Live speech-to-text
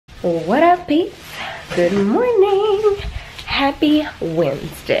What up, peeps? Good morning. Happy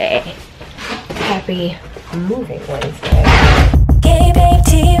Wednesday. Happy moving Wednesday.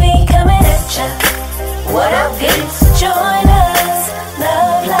 GabeBabeTV coming at ya. What up, peeps? Join us.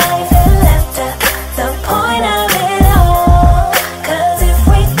 Love, life, and laughter. The point of it all. 'Cause if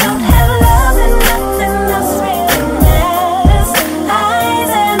we don't have love, then nothing else really matters.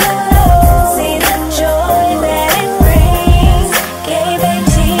 Highs and the lows. See the joy that it brings.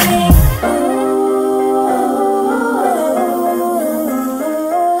 GabeBabeTV.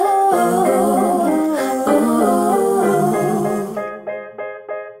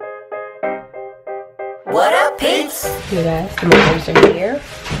 What up, peeps? You guys, the movers are here.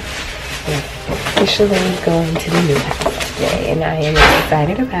 We're officially going to the new house today, and I am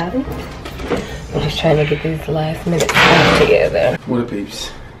excited about it. I'm just trying to get these last minute stuff together. What up,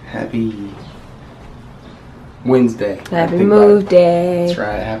 peeps? Happy Wednesday. Happy move day. That's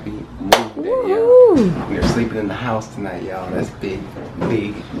right, happy move day, y'all. Woo-hoo. We are sleeping in the house tonight, y'all. That's big,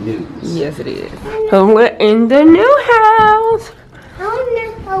 big news. Yes, it is. So we're in the new house. I want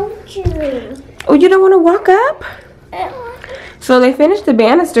to hold you. Oh, you don't want to walk up? So they finished the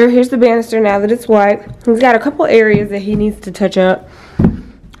banister. Here's the banister now that it's white. He's got a couple areas that he needs to touch up,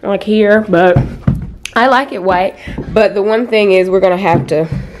 like here, but I like it white. But the one thing is we're going to have to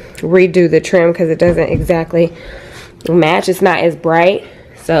redo the trim because it doesn't exactly match. It's not as bright,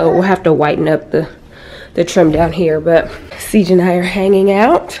 so we'll have to whiten up the trim down here. But Siege and I are hanging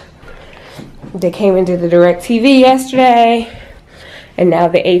out. They came into the DirecTV yesterday, and now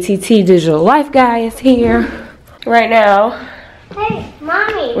the ATT Digital Life guy is here. Right now, Hey,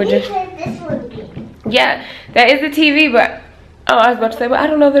 Mommy, We're you just- said this would be. yeah, that is the TV, but oh, I was about to say, but I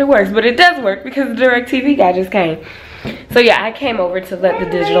don't know that it works, but it does work because the DirecTV guy just came. So yeah, I came over to let the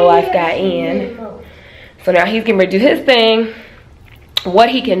Digital Life guy in. So now he's getting ready to do his thing, what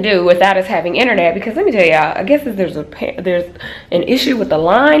he can do without us having internet, because let me tell y'all, I guess there's an issue with the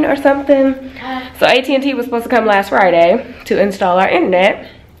line or something. So AT&T was supposed to come last Friday to install our internet,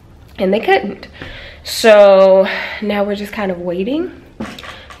 and they couldn't. So now we're just kind of waiting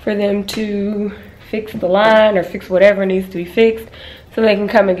for them to fix the line or fix whatever needs to be fixed so they can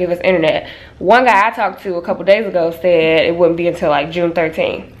come and give us internet. One guy I talked to a couple days ago said it wouldn't be until like June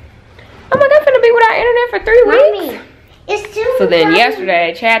 13th. I'm like, I'm gonna be without internet for 3 weeks. Mommy, it's too So then funny.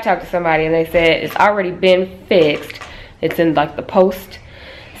 yesterday, Chad talked to somebody and they said it's already been fixed. It's in like the post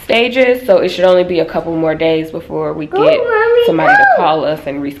stages, so it should only be a couple more days before we get Mommy, somebody to go. call us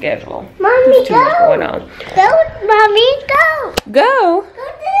and reschedule. Mommy, There's too much go. going on. Go, Mommy, go. Go. Go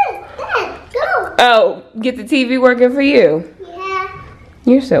this, Dad, go. Oh, get the TV working for you. Yeah.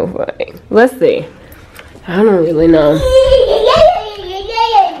 You're so funny. Let's see. I don't really know.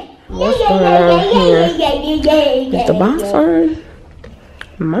 What's going on here? Is the box on?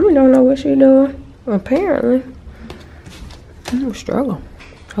 Mommy don't know what she's doing. Apparently. I'm gonna struggle.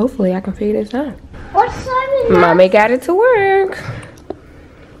 Hopefully I can figure this out. What time is it? Mommy got it to work.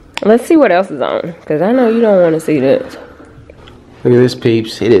 Let's see what else is on, because I know you don't want to see this. Look at this,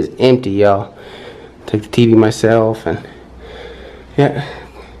 peeps. It is empty, y'all. Took the TV myself, and yeah,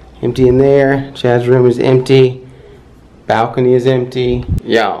 empty in there. Chad's room is empty. Balcony is empty.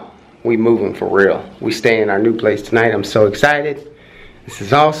 Y'all, we moving for real. We staying in our new place tonight. I'm so excited. This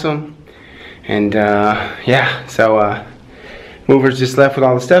is awesome. And yeah, so movers just left with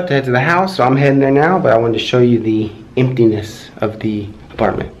all the stuff to head to the house, so I'm heading there now, but I wanted to show you the emptiness of the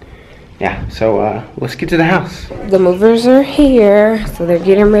apartment. Yeah, so let's get to the house. The movers are here, so they're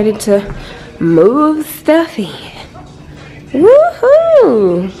getting ready to move stuff in.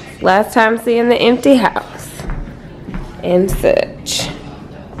 Woohoo! Last time seeing the empty house and such.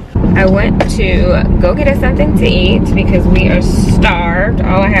 I went to go get us something to eat because we are starved.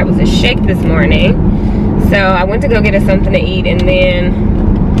 All I had was a shake this morning. So I went to go get us something to eat, and then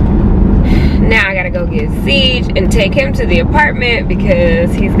now I gotta go get Siege and take him to the apartment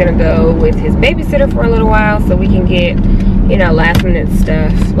because he's gonna go with his babysitter for a little while so we can get, you know, last minute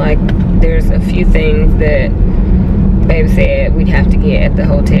stuff. Like there's a few things that Babe said we'd have to get at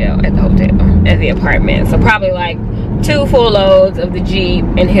the apartment. So probably like 2 full loads of the Jeep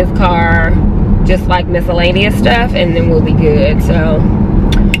in his car, just like miscellaneous stuff, and then we'll be good. So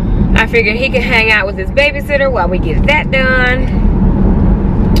I figured he could hang out with his babysitter while we get that done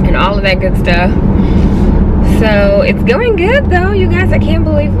and all of that good stuff. So it's going good though, you guys. I can't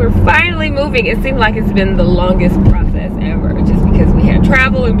believe we're finally moving. It seemed like it's been the longest process ever, just because we had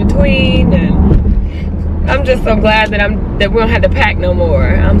travel in between, and I'm just so glad that we don't have to pack no more.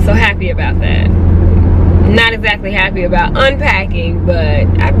 I'm so happy about that. Not exactly happy about unpacking, but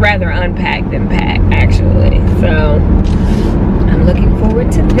I'd rather unpack than pack, actually. So I'm I'm looking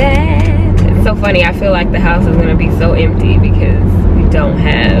forward to that. It's so funny, I feel like the house is gonna be so empty because we don't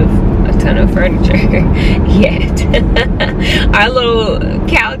have a ton of furniture yet. Our little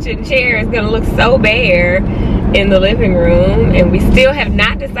couch and chair is gonna look so bare in the living room, and we still have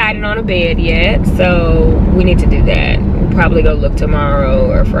not decided on a bed yet, so we need to do that. We'll probably go look tomorrow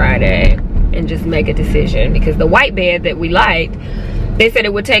or Friday and just make a decision, because the white bed that we liked, they said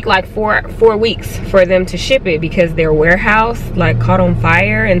it would take like four weeks for them to ship it because their warehouse like caught on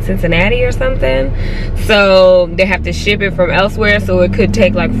fire in Cincinnati or something. So they have to ship it from elsewhere, so it could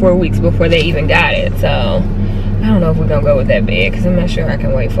take like 4 weeks before they even got it. So I don't know if we're gonna go with that bed because I'm not sure I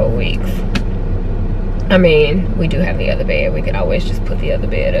can wait 4 weeks. I mean, we do have the other bed. We could always just put the other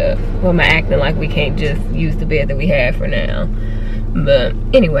bed up. Well, am I acting like we can't just use the bed that we have for now? But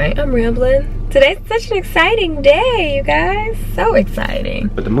anyway, I'm rambling. Today's such an exciting day, you guys. So exciting.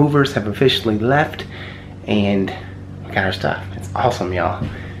 But the movers have officially left, and we got our stuff. It's awesome, y'all.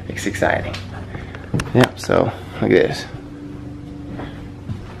 It's exciting. Yep, so look at this.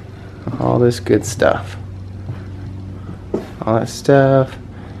 All this good stuff. All that stuff.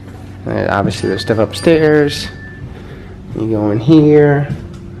 And obviously there's stuff upstairs. You go in here.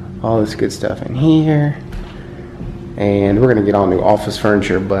 All this good stuff in here. And we're gonna get all new office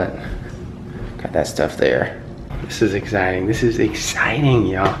furniture, but got that stuff there. This is exciting. This is exciting,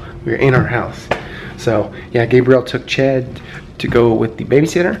 y'all. We're in our house. So yeah, Gabriel took Chad to go with the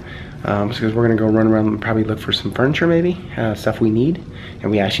babysitter because we're gonna go run around and probably look for some furniture, maybe stuff we need,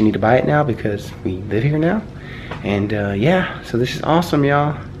 and we actually need to buy it now because we live here now. And yeah, so this is awesome,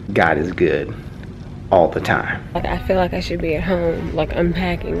 y'all. God is good all the time. Like, I feel like I should be at home, like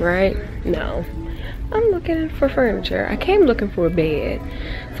unpacking, right? No. I'm looking for furniture. I came looking for a bed.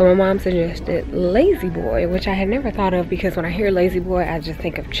 So my mom suggested Lazy Boy, which I had never thought of because when I hear Lazy Boy, I just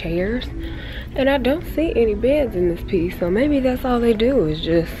think of chairs. And I don't see any beds in this piece, so maybe that's all they do is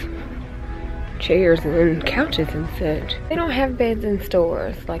just chairs and couches and such. They don't have beds in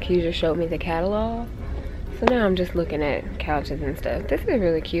stores. Like, he just showed me the catalog. So now I'm just looking at couches and stuff. This is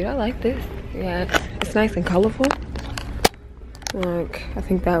really cute. I like this. Yeah, it's nice and colorful. Like, I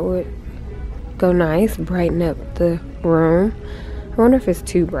think that would go nice, brighten up the room. I wonder if it's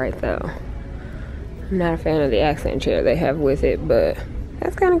too bright though. I'm not a fan of the accent chair they have with it, but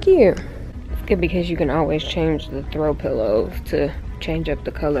that's kind of cute. It's good because you can always change the throw pillows to change up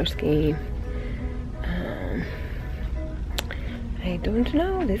the color scheme. I don't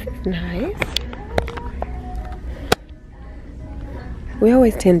know. This is nice. We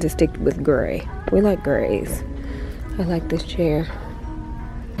always tend to stick with gray. We like grays. I like this chair.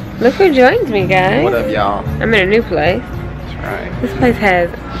 Look who joins me, guys. What up, y'all? I'm in a new place. That's right. This place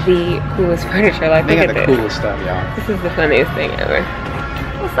has the coolest furniture. Like, They look got at the this. coolest stuff, y'all. This is the funniest thing ever.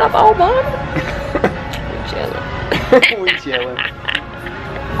 What's up, old mama? We're chilling. We chilling.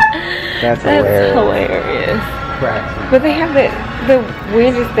 That's hilarious. Cracks. But they have the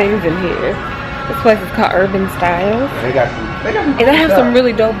weirdest things in here. This place is called Urban Styles. They got some. And they have some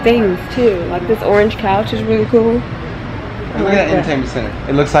really dope things too. Like this orange couch is really cool. Look at that entertainment center.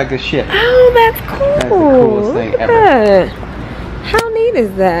 It looks like the ship. Oh, that's cool. That's the coolest thing ever. That. How neat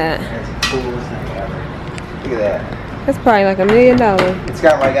is that? That's the coolest thing ever. Look at that. That's probably like $1 million. It's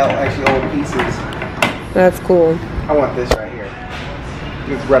got like actually old pieces. That's cool. I want this right here.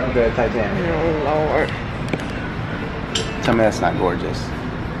 This replica of Titanic. Oh Lord. Tell me that's not gorgeous.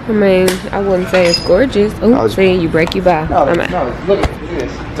 I mean, I wouldn't say it's gorgeous. Oh, see, you break, you buy. No, look at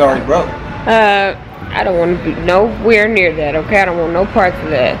this. It's already broke. I don't want to be nowhere near that, okay? I don't want no parts of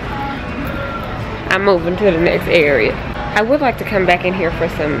that. I'm moving to the next area. I would like to come back in here for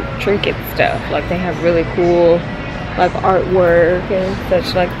some trinket stuff. Like, they have really cool, like, artwork and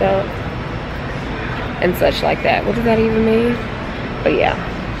such like that. And such like that. What does that even mean? But yeah,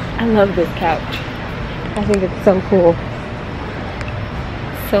 I love this couch. I think it's so cool.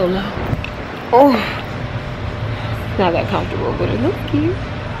 So low. Oh, it's not that comfortable, but it looks cute.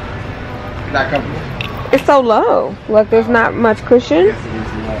 Not comfortable. It's so low. Like, there's not much cushion.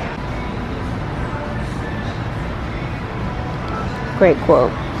 Great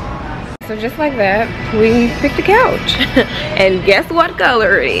quote. So just like that, we picked a couch. And guess what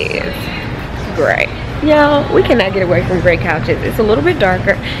color it is? Gray. Y'all, we cannot get away from gray couches. It's a little bit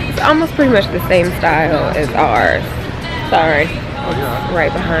darker. It's almost pretty much the same style as ours. Sorry. It's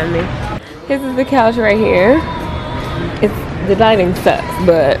right behind me. This is the couch right here. The lighting sucks,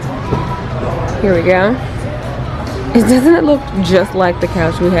 but here we go. Doesn't it look just like the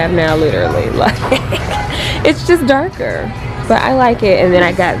couch we have now, literally? Like, it's just darker. But I like it, and then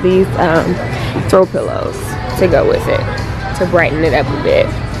I got these throw pillows to go with it to brighten it up a bit.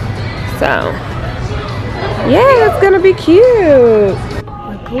 So Yeah, it's gonna be cute.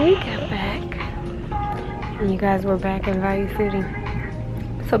 Look, we got back. And you guys were back in Value City.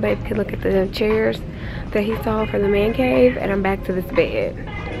 So babe can look at the chairs that he saw for the man cave, and I'm back to this bed.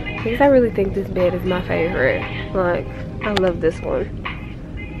 Because I really think this bed is my favorite. Like, I love this one.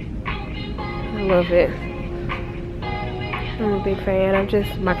 I love it. I'm a big fan.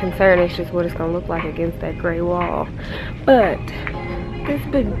 My concern is just what it's gonna look like against that gray wall. But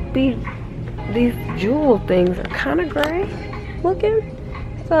these jewel things are kind of gray looking,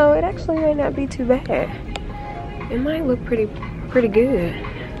 so it actually might not be too bad. It might look pretty good.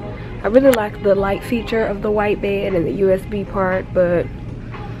 I really like the light feature of the white bed and the USB part, but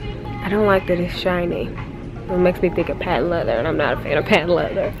I don't like that it's shiny. It makes me think of patent leather, and I'm not a fan of patent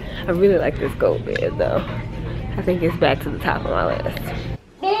leather. I really like this gold bed though. I think it's back to the top of my list.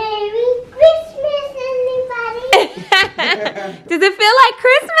 Merry Christmas, anybody? Does it feel like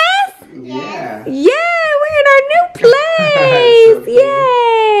Christmas? Yeah. Yeah, we're in our new place.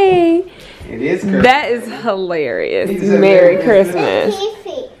 Yay! It is Christmas. That is hilarious. He said Merry Merry Christmas.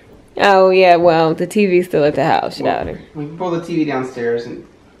 Tiffy. Oh yeah, well the TV's still at the house shouting. We can pull the TV downstairs,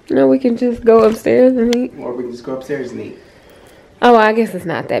 No, we can just go upstairs and eat. or we can just go upstairs and eat. Oh, I guess it's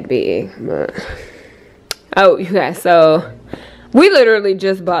not that big, but oh, you guys, so we literally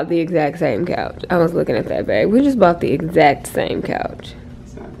just bought the exact same couch. I was looking at that bag. We just bought the exact same couch.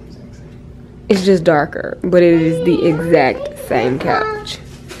 It's not the exact same. It's just darker, but it is the exact same couch.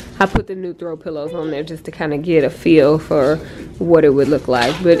 I put the new throw pillows on there just to kind of get a feel for what it would look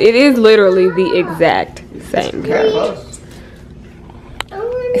like, but it is literally the exact same Very couch. close.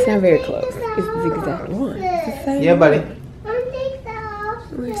 It's not very close. It's the exact one. It's the same. Yeah, buddy.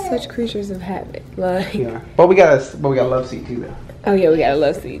 We're such creatures of habit. Like, Yeah. But we got a love seat too, though. oh yeah, we got a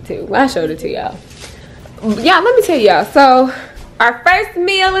love seat too. Well, I showed it to y'all. Yeah, let me tell y'all. So, our first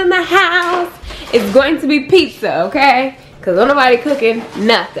meal in the house is going to be pizza, okay? Because ain't nobody cooking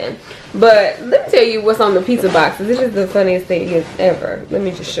nothing. But let me tell you what's on the pizza boxes. This is the funniest thing ever. Let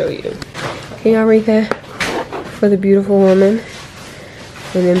me just show you. Can y'all read that? For the beautiful woman.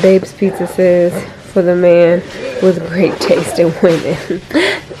 And then Babe's Pizza says, for the man with great taste in women.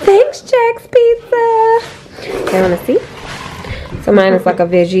 Thanks, Jack's Pizza. Okay, wanna see? So mine is like a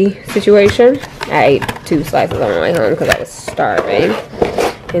veggie situation. I ate 2 slices on my way home because I was starving.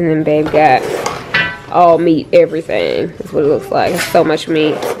 And then Babe got all meat, everything. That's what it looks like. It's so much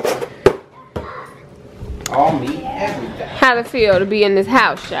meat. All meat, everything. How'd it feel to be in this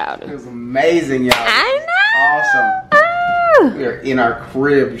house, shouting? It was amazing, y'all. I know. Awesome. Ah. We are in our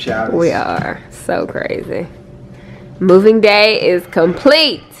crib, shouting. We are. So crazy. Moving day is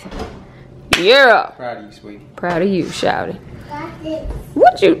complete. Yeah. Proud of you, sweetie. Proud of you, shouting. Got this.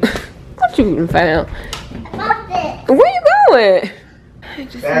 What you even found? Got this. Where you going? I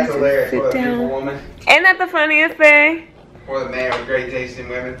just That's need to hilarious. sit For the beautiful down. woman. Ain't that the funniest thing? For the man with great taste in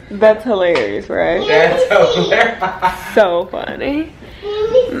women. That's hilarious, right? That's hilarious. So funny.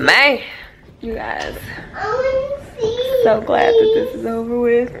 Man, you guys. I want to see. So glad that this is over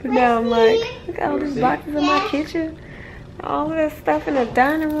with. But now I'm like, look at all these boxes in my kitchen. All of that stuff in the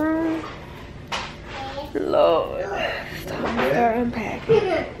dining room. Lord. It's time to start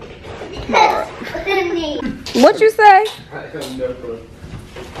unpacking. Tomorrow. What you say?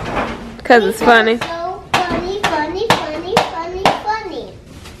 Because it's funny. So funny, funny, funny, funny, funny.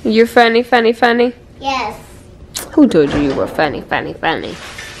 You're funny, funny, funny? Yes. Who told you were funny, funny, funny?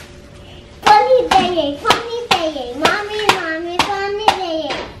 Funny day, funny day. Mommy, mommy, funny day.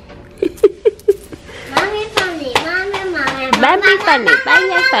 Mommy, funny, mommy, mommy. Baby funny,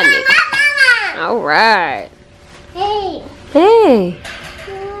 baby funny. Mama. All right. Hey, Hey.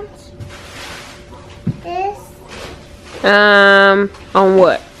 what's this? On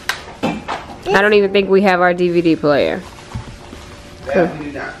what? I don't even think we have our DVD player. Yeah, we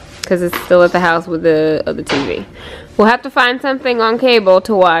do not. Because it's still at the house with the other TV. We'll have to find something on cable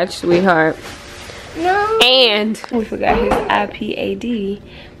to watch, sweetheart. No. And we forgot his IPAD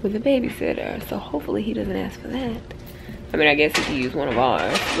with a babysitter. So hopefully he doesn't ask for that. I mean, I guess he could use one of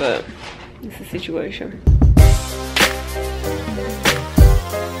ours, but it's a situation.